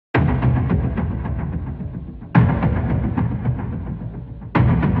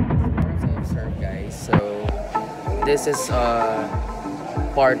This is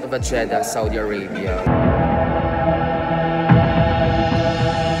part of Jeddah, Saudi Arabia.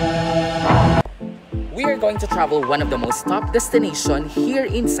 We are going to travel one of the most top destinations here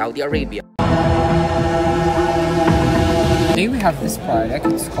in Saudi Arabia. Today we have this product.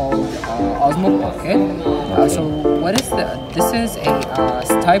 It's called Osmo Pocket. So what is this is a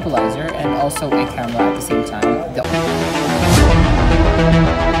stabilizer and also a camera at the same time.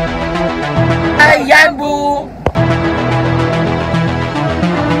 Old Yanbu!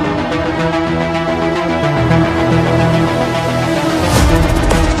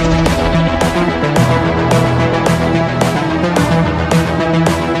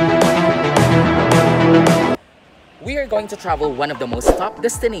 We are going to travel one of the most top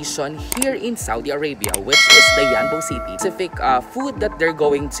destinations here in Saudi Arabia, which is the Yanbu city. Specific food that they're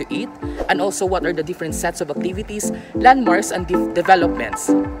going to eat, and also what are the different sets of activities, landmarks, and developments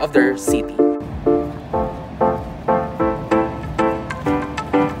of their city.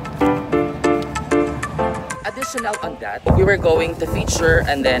 Additional on that, we were going to feature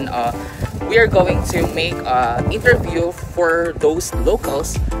and then we are going to make an interview for those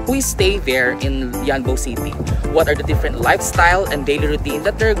locals who stay there in Yanbu city. What are the different lifestyle and daily routine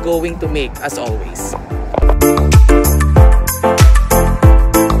that they're going to make as always.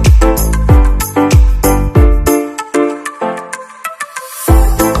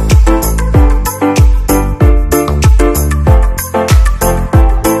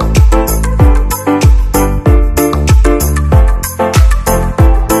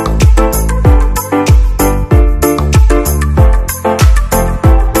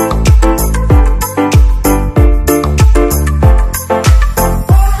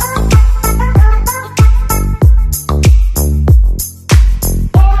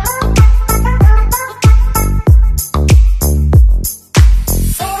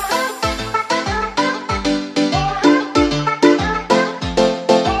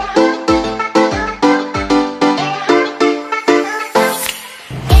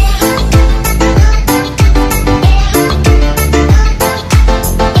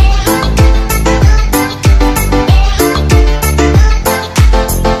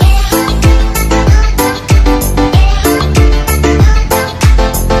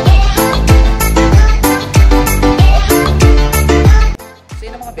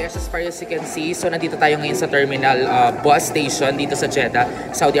 As you can see, so nandito tayo ngayon sa terminal bus station dito sa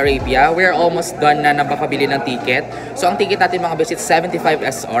Jeddah, Saudi Arabia. We're almost done na makabili ng ticket. So ang ticket natin mga besh, it's 75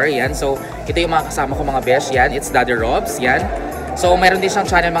 SR, yan. So ito yung mga kasama ko mga besh, yan. It's Daddy Robs, yan. So mayroon din siyang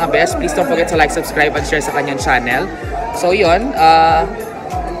channel mga besh. Please don't forget to like, subscribe, and share sa kanyang channel. So yun,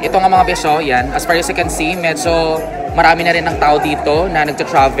 ito nga mga besh, oh, yan. As far as you can see, medyo marami na rin ng tao dito na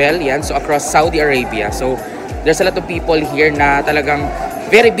nagta-travel, yan. So across Saudi Arabia. So there's a lot of people here na talagang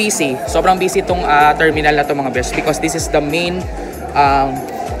very busy. Sobrang busy itong terminal na to mga besh because this is the main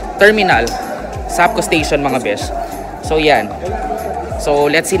terminal Sapco station mga besh. So yan.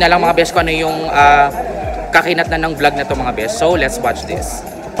 So let's see na lang mga besh kung ano yung kakinat na ng vlog na to mga besh. So let's watch this.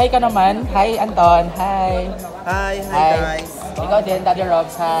 Hi ka naman. Hi Anton. Hi. Hi guys. Ikaw din, Daddy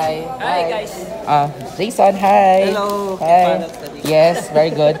Robs. Hi. Hi guys. Jason. Hi. Hello. Hi. Yes,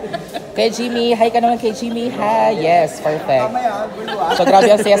 very good. Kay Jimmy, hi ka naman kay Jimmy. Hi, yes, perfect. So grabe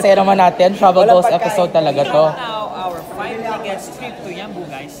ang saya-saya naman natin. Travel Goals episode talaga to. Now, our 5 biggest trip to Yanbu,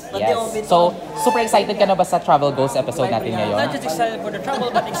 guys. Yes. So, super excited ka na ba sa Travel Goals episode natin ngayon? Not just excited for the travel,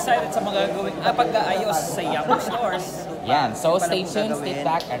 but excited sa mga gawing pag-aayos sa Yanbu stores. Yan. So, stay tuned, sit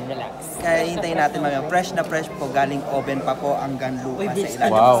back, and relax. Kaya hintayin natin mga fresh na fresh po, galing oven pa po hanggang lupa sa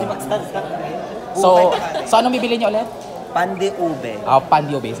ilalim. Wow. So anong bibili niyo ulit? Pande ube.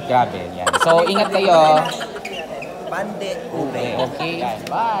 Pandi ube. Grabe. Yan. So, ingat kayo. Pande ube. Okay.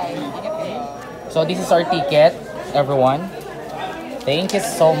 Bye. Ingat kayo. So, this is our ticket, everyone. Thank you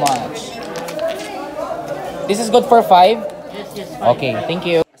so much. This is good for 5? Yes. Okay, thank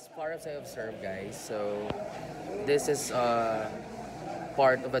you. As far as I observe, guys, so this is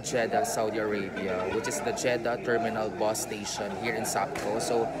part of Jeddah, Saudi Arabia, which is the Jeddah Terminal Bus Station here in Sapco.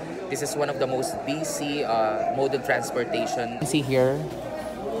 So this is one of the most busy mode of transportation. You see here,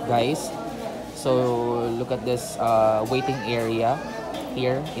 guys. So look at this waiting area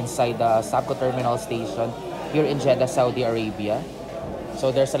here inside the Sapco Terminal Station here in Jeddah, Saudi Arabia. So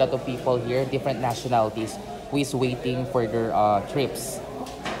there's a lot of people here, different nationalities, who is waiting for their trips.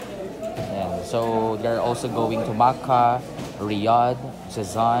 Yeah. So they're also going to Makkah, Riyadh,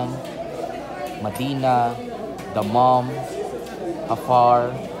 Jeddah, Medina, Dammam,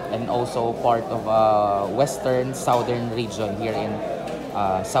 Afar, and also part of western southern region here in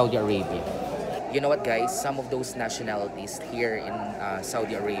Saudi Arabia. You know what, guys? Some of those nationalities here in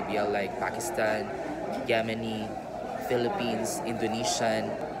Saudi Arabia, like Pakistan, Yemeni, Philippines,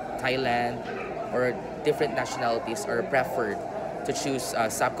 Indonesian, Thailand, or different nationalities are preferred to choose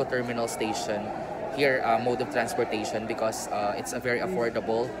Sapco Terminal Station here mode of transportation because it's a very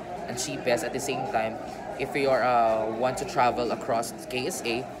affordable and cheapest. At the same time, if you are want to travel across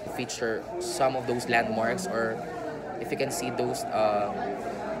KSA, feature some of those landmarks, or if you can see those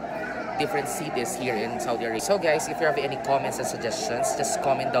different cities here in Saudi Arabia. So guys, if you have any comments and suggestions, just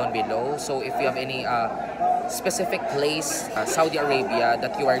comment down below. So if you have any specific place, Saudi Arabia,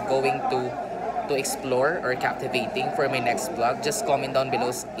 that you are going to explore or captivating for my next vlog, just comment down below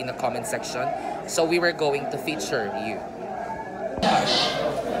in the comment section. So we were going to feature you.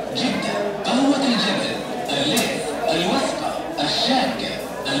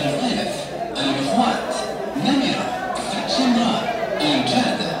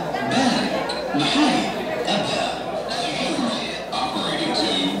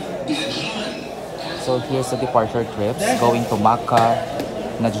 So here's the departure trips going to Makkah,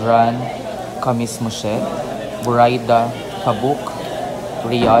 Najran, Khamis Mushet, Buraida, Tabuk,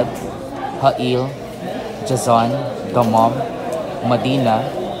 Riyadh, Ha'il, Jazan, Dammam, Medina,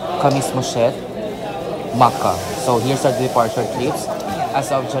 Khamis Mushet, Makkah. So here's our departure trips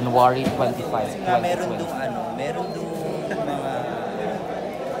as of January 25, 2020. Meron dong mga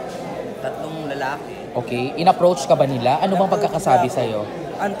tatlong lalaki. Okay, in-approach ka ba nila? Ano bang pagkakasabi sa'yo?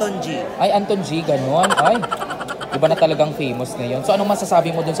 Anton G. Ay, Anton G, ganun. Ay, iba na talagang famous ngayon. So anong masasabi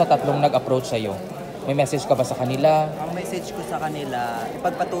mo dun sa tatlong nag-approach sa'yo? May message ka ba sa kanila? Ang message ko sa kanila,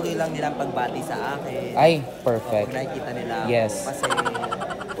 ipagpatuloy lang nila ang pagbati sa akin. Ay, perfect. Kung nakikita nila ako. Yes. Kasi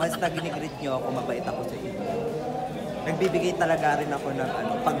once na ginigreet nyo ako, mabait ako sa inyo. Nagbibigay talaga rin ako ng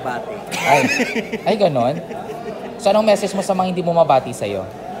pagbati. Ay, ganun. So anong message mo sa mga hindi mo mabati sa'yo?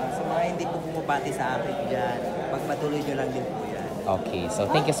 Sa mga hindi po bumabati sa akin dyan, pagpatuloy nyo lang din po yan. Okay, so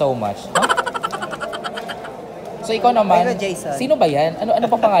thank you so much. Huh? So ikaw naman, Pero Jason, sino ba yan? Ano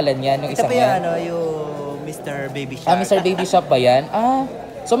pa pangalan yan? Yung ito isang pa yan? yung Mr. Baby Shark. Mr. Baby Shop ba yan?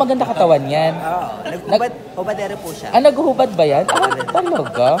 So maganda katawan yan. Oo, hubadero po siya. Naguhubad ba yan?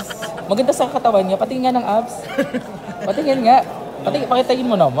 Talaga? Maganda sa katawan niya, pati nga ng abs. Patingin nga. Pakitain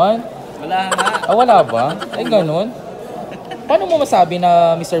mo naman. Wala nga. Wala ba? Ay, ganun. Paano mo masabi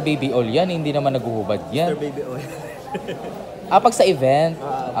na Mr. Baby Oil yan? Hindi naman naguhubad yan. Mr. Baby Oil. Pag sa event?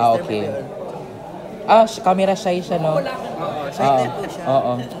 Okay. Camera shy siya, no? Oo, shy type po siya.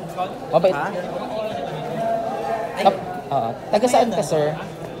 Oo. Mabait. Ha? Taga saan ka, sir?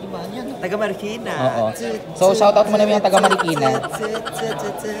 Taga Marikina. Oo. So, shoutout mo namin ang taga Marikina.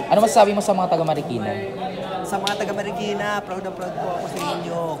 Ano masasabi mo sa mga taga Marikina? Sa mga taga Marikina, proud na proud po ako sa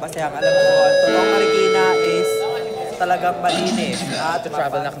inyo. Kasi ang alam ko, ang totoong Marikina is talagang malinis. At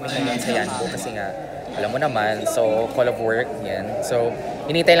Travel na kami ngayon sa Yanbu kasi nga, alam mo naman, so call of work, yan. So,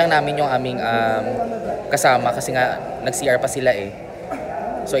 hinintay lang namin yung aming kasama kasi nga nag-CR pa sila eh.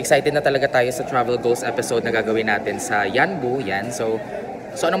 So, excited na talaga tayo sa Travel Goals episode na gagawin natin sa Yanbu, yan. So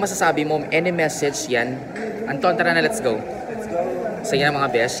anong masasabi mo? Any message yan? Anton, tara na, let's go. Let's go. So, yan ang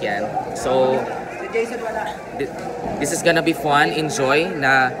mga best yan. So, Si Jason wala. this is gonna be fun, enjoy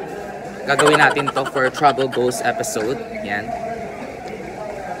na gagawin natin to for Travel Goals episode. Yan.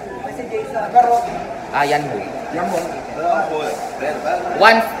 Si Jason. Pero, Yanbu. yan mo.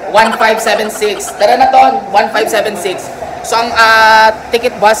 1576. Tara na, Ton. 1576. So, ang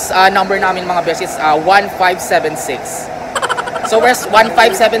ticket bus number namin mga best is 1576. So, where's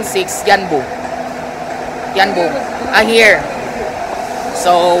 1576? Yanbu. Yanbu. Here.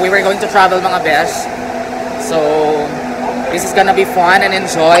 So, we were going to travel mga best. So, this is gonna be fun and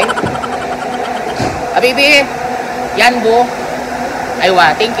enjoy. Baby, Yanbu.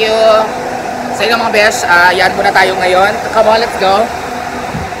 Aywa, thank you. Sa inyo mga besh, yan muna tayo ngayon. Come on, let's go.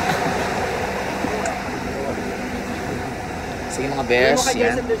 Sige mga besh,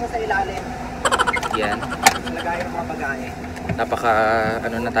 yan. Doon siya sa ilalim. Yan. Lagayan ng mga bagahe. Napaka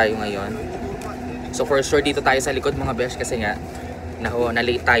ano na tayo ngayon. So for sure dito tayo sa likod mga besh kasi nga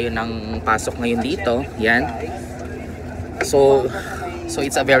na-late tayo ng pasok ngayon dito. Yan. So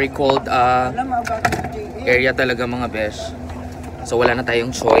it's a very cold area talaga mga besh. So wala na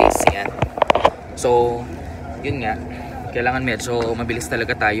tayong choice. Yan. So, yun nga, kailangan medyo mabilis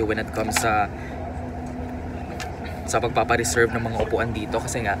talaga tayo when it comes sa pagpapa-reserve ng mga upuan dito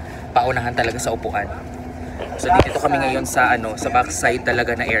kasi nga, paunahan talaga sa upuan. So, dito kami ngayon sa sa backside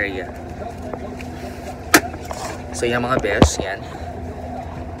talaga na area. So, yan mga besh, yan.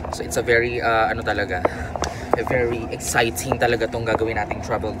 So, it's a very, talaga, a very exciting talaga tong gagawin nating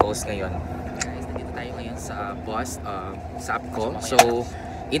travel goals ngayon. Guys, nandito tayo ngayon sa bus, Sapco. So,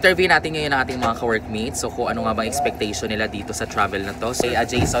 interview natin ngayon ang ating mga ka-workmates. So kung ano nga bang expectation nila dito sa travel na to. So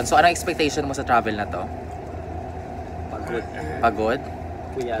Jason, so anong expectation mo sa travel na to? Pagod. Pagod?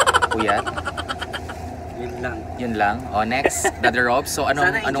 Puyat. Puyat? Yun lang. Yun lang. O, next, Brother Rob. So,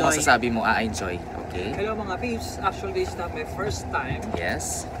 anong Sana enjoy. masasabi mo? Enjoy. Okay. Hello mga peeps, actually this is not my first time.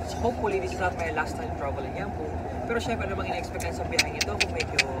 Yes. So hopefully this is not my last time traveling Yanbu. Pero syempre ano bang ina-expect sa biyaheng ito kung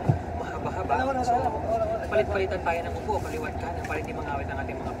medyo mahaba-haba. So palit-palitan tayo ng upo, kaliwat kanan para hindi mangawit ang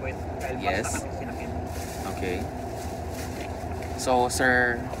ating mga puwet. Dahil Yes. basta natin sinakit. Okay. So,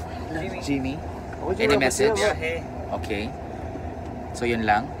 Sir Jimmy, Okay, any message? Biyahe, Okay. So, yun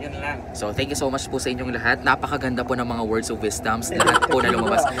lang. yan lang. So, thank you so much po sa inyong lahat. Napakaganda po ng mga words of wisdoms. Lahat po na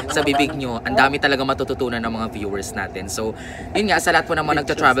lumabas sa bibig nyo. Ang dami talaga matututunan ng mga viewers natin. So, yun nga, sa lahat po naman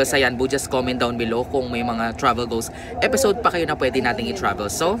nagta-travel sa Yanbu, just comment down below kung may mga travel goals episode pa kayo na pwede nating i-travel.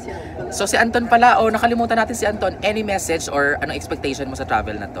 So si Anton pala, nakalimutan natin si Anton. Any message or anong expectation mo sa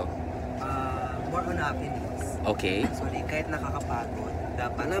travel na to? More on happiness. Okay. Sorry, kahit nakakapagod,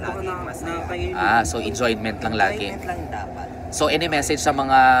 dapat lagi masaya. So enjoyment lang lagi. Enjoyment lang dapat. So, any message sa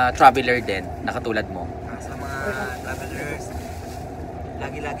mga traveler din na katulad mo? Sa mga travelers,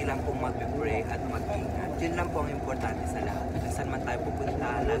 lagi-lagi lang pong mag-pray at mag-ingat. Yun lang po ang importante sa lahat. Saan man tayo pupunta,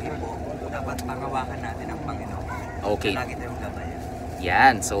 lagi po dapat pangawakan natin ang Panginoon. Okay. Lagi tayong gabayan.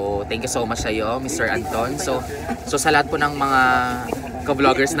 Yan. So, thank you so much sa iyo, Mr. Anton. So sa lahat po ng mga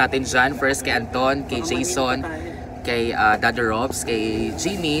ka-vloggers natin dyan, first kay Anton, kay Jason, kay Dada Robs, kay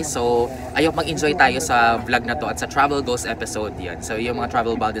Jimmy. So, ayok mag-enjoy tayo sa vlog na to at sa Travel Goals episode yan. So, yung mga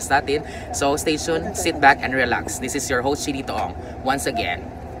travel buddies natin. So, stay tuned, sit back, and relax. This is your host, Chidi Toong. Once again.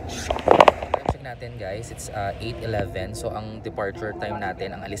 Check natin guys, it's 8:11. So, ang departure time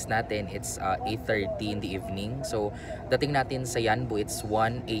natin, ang alis natin, it's 8:30 in the evening. So, dating natin sa Yanbu, it's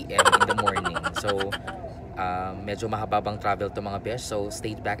 1 a.m. in the morning. So, medyo mahababang travel to mga besh, so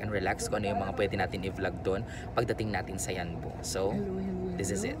stay back and relax kung ano yung mga pwede natin i-vlog doon pagdating natin sa Yanbu. So,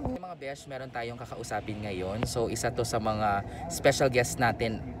 this is it. Mga besh, meron tayong kakausapin ngayon. So, isa to sa mga special guest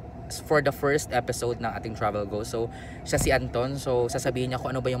natin for the first episode ng ating travel go. So, siya si Anton. So, sasabihin niya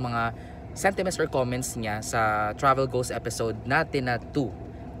kung ano ba yung mga sentiments or comments niya sa travel goals episode natin na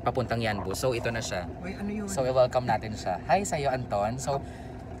 2 papuntang Yanbu. So, ito na siya. So, welcome natin siya. Hi sa'yo, Anton. So,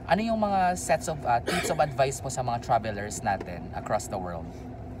 ano yung mga sets of tips of advice mo sa mga travelers natin across the world?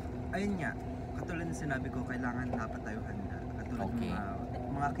 Ayun nga, katulad ng sinabi ko, kailangan dapat tayo handa. Katulad Okay.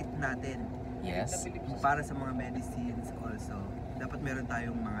 ng mga kit natin. Yes. Para sa mga medicines also, dapat meron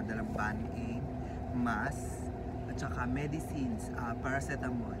tayong mga dalang band-aid, mask, at saka medicines,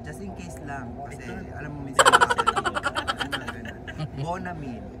 paracetamol. Just in case lang, kasi alam mo minsan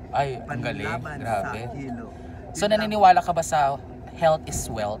Bonamine, Ay, ang galing. panlaban Grabe. sa hilo. So, Yun lang. naniniwala ka ba sa health is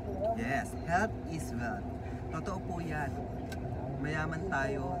wealth? Yes, health is wealth. Totoo po yan. Mayaman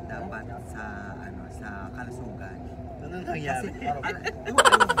tayo dapat sa sa kalusugan.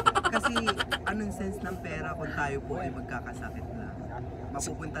 Kasi anong sense ng pera kung tayo po ay magkakasakit lang.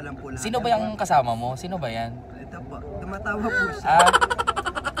 Mapupunta lang po lang. Sino ba yung kasama mo? Sino ba yan? Ito po, tumatawa po siya.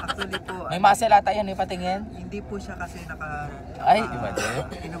 Actually po, May muscle ata yan, patingin. hindi po siya kasi Ay, iba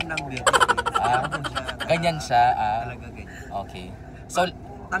din. inom ng medicine. Ganyan siya. Talaga ganyan. Okay. So,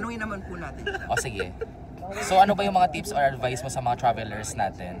 Tanungin naman po natin siya. sige. So, ano ba yung mga tips or advice mo sa mga travelers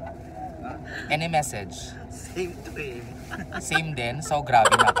natin? Any message? Same to him. Same din. So,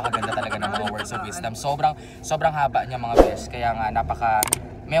 grabe, napakaganda talaga ng mga words of wisdom. Sobrang haba niya mga besh. Kaya nga,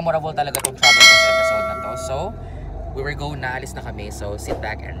 napaka-memorable talaga itong travel goals episode na to. So, we will go na. Alis na kami. So, sit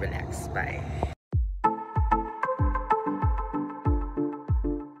back and relax. Bye.